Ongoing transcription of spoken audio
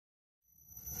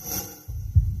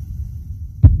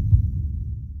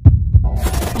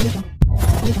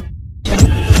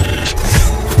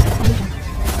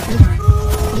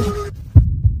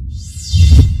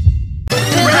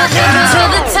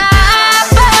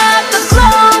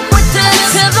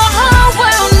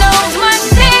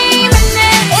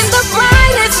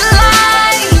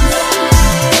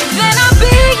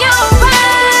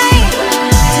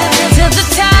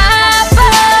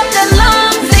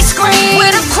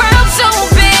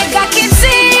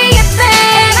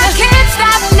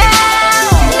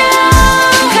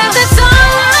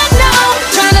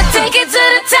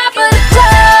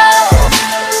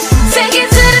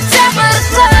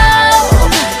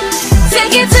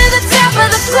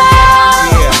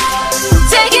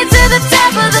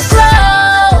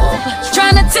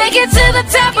to the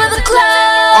top of the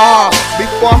club.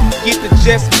 Before I forget to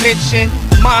just mention,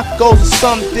 my goals are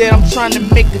something that I'm trying to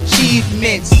make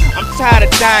achievements. I'm tired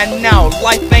of dying out,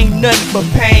 life ain't nothing but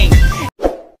pain.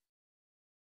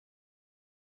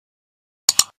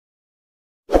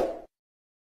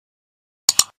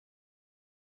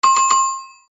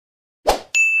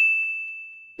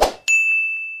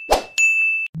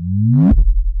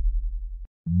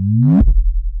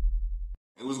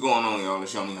 Hey, what's going on, y'all?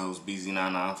 It's your host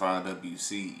BZ995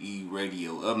 WCE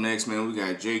Radio. Up next, man, we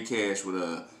got J Cash with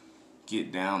a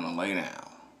Get Down and Lay Down.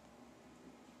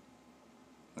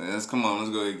 Let's come on, let's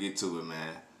go ahead and get to it,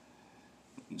 man.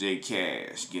 J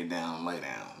Cash, Get Down and Lay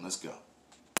Down. Let's go.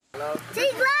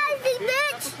 Take live, big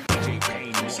bitch.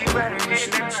 She better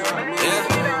get down.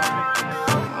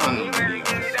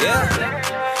 Yeah,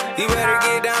 you better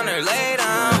get down or lay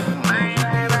down.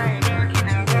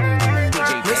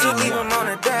 Bitch, you leave him on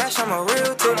the dash, I'm a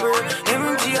real tipper.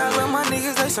 MMG, I love my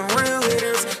niggas, they some real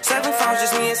hitters. 7 phones,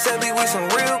 just me and Sebby, we some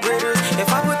real gritters. If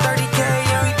I put 30K,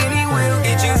 yeah, then he will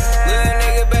get you. Little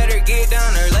nigga better get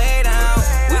down or lay down.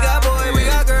 We got boy, we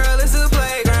got girl, it's a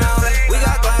playground. We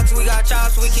got Glocks, we got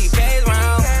chops, we keep K's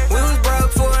round. We was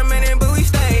broke for a minute, but we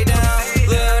stayed down.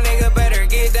 Little nigga better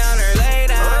get down or lay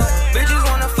down. Bitches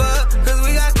wanna fuck, cause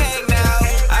we got cake now.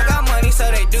 I got money, so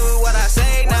they do what I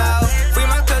say now. Free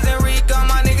my cousin Rico,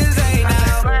 my niggas ain't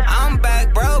now. I'm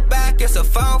back, bro, back, it's a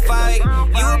phone fight.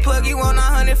 You a plug, you want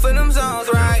 100 for them zones,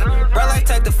 right? Bro, like,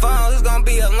 take the phone, it's gonna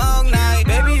be a long night.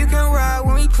 Baby, you can ride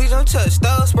with me, please don't touch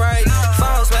those sprites.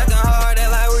 Phone smacking hard, they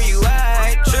like, where you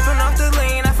at? Tripping off the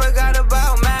lean, I forgot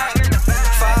about Mac.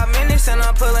 5 minutes and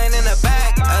I'm pulling in the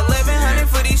back. 1100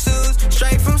 for these shoes,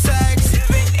 straight from Saks.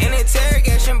 In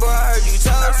interrogation, boy, I heard you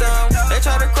told some. They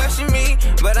try to question me,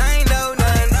 but I ain't know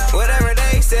none. Whatever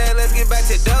they said, let's get back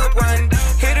to dope run.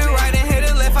 Hit it right and hit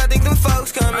it left, I think them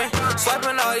folks coming.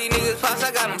 Swiping all these niggas pops,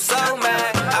 I got them so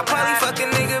mad. I probably fuck a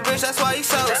nigga, bitch, that's why he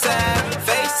so sad.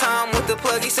 FaceTime with the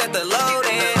plug, he set the load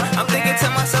in. I'm thinking to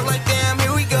myself like, damn,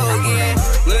 here we go again.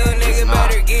 Little nigga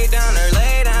better get down or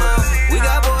lay down. We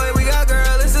got boy, we got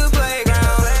girl, it's a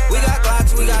playground. We got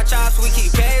Glocks, we got chops, we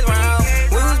keep K's round.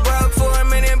 We was broke for a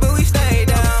minute, but we stayed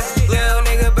down. Little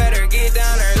nigga better get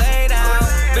down or lay down.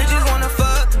 Bitches wanna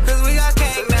fuck, cause we got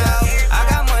cake now. I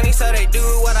got money, so they do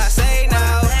what I say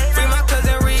now. Free my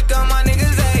cousin Rico, my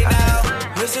niggas ain't now.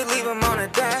 Bitch, you leave him on the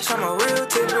dash, I'm a real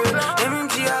tipper.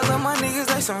 MMG, I love my niggas,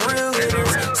 they some real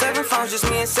hitters. 7 phones, just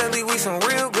me and Sebby, we some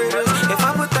real gritters. If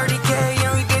I put 30K,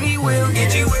 yeah, then he will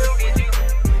get you.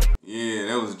 Yeah,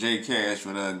 that was J Cash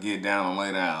with a Get Down and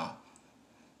Lay Down.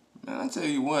 Man, I tell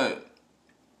you what,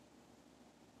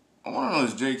 I want to know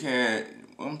is J Cash,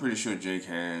 well, I'm pretty sure J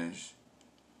Cash,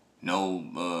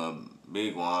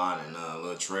 Big Juan and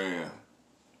Lil Trey,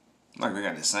 like they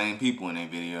got the same people in their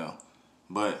video.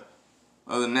 But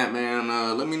other than that, man,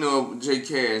 let me know if J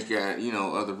Cash got,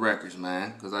 other records,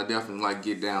 man. Because I definitely like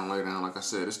Get Down, Lay Down. Like I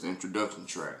said, it's the introduction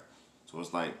track. So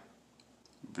it's like,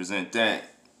 present that,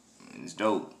 and it's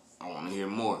dope. I want to hear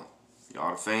more.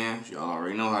 Y'all the fans, y'all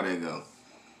already know how they go.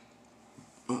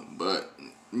 But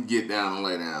Get Down and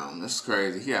Lay Down, that's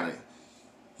crazy.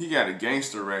 He got a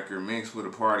gangster record mixed with a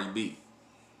party beat.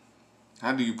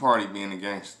 How do you party being a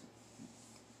gangster?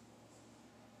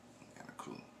 Got a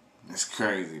clue. That's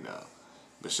crazy though.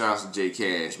 But shouts to J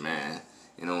Cash, man.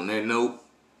 And on that note,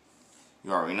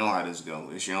 you already know how this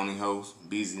goes. It's your only host,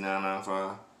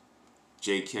 BZ995.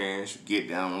 J Cash, Get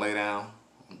Down and Lay Down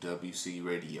on WC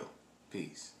Radio.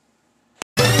 Peace.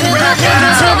 To the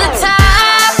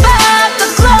top of the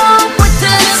globe,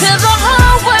 till the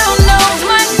whole world knows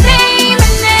my name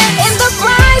in the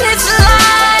brightest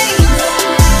light.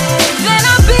 Then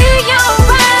I'll be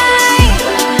alright.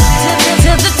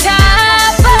 To the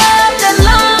top of the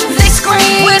lungs they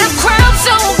scream, with a crowd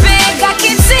so big I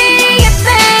can see a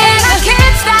thing. And I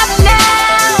can't stop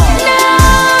now, no,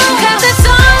 'cause it's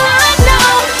all I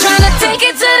know. Trying to take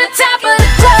it to the top of the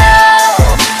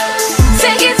globe.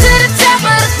 Take it to the top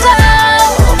of the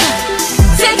globe.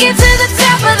 Take it to the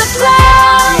top of the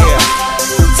globe.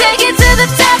 Take it to the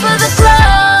top of the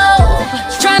globe.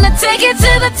 Trying to take it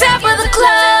to the top of the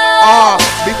globe.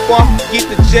 Before I forget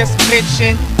to just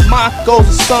mention, my goals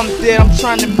are something that I'm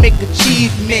trying to make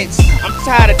achievements. I'm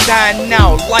tired of dying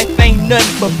out, life ain't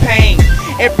nothing but pain.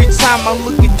 Every time I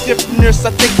look at differentness,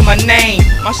 I think of my name.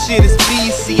 My shit is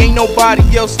BC, ain't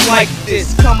nobody else like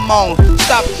this. Come on,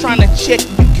 stop trying to check,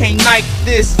 you can't like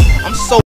this. I'm so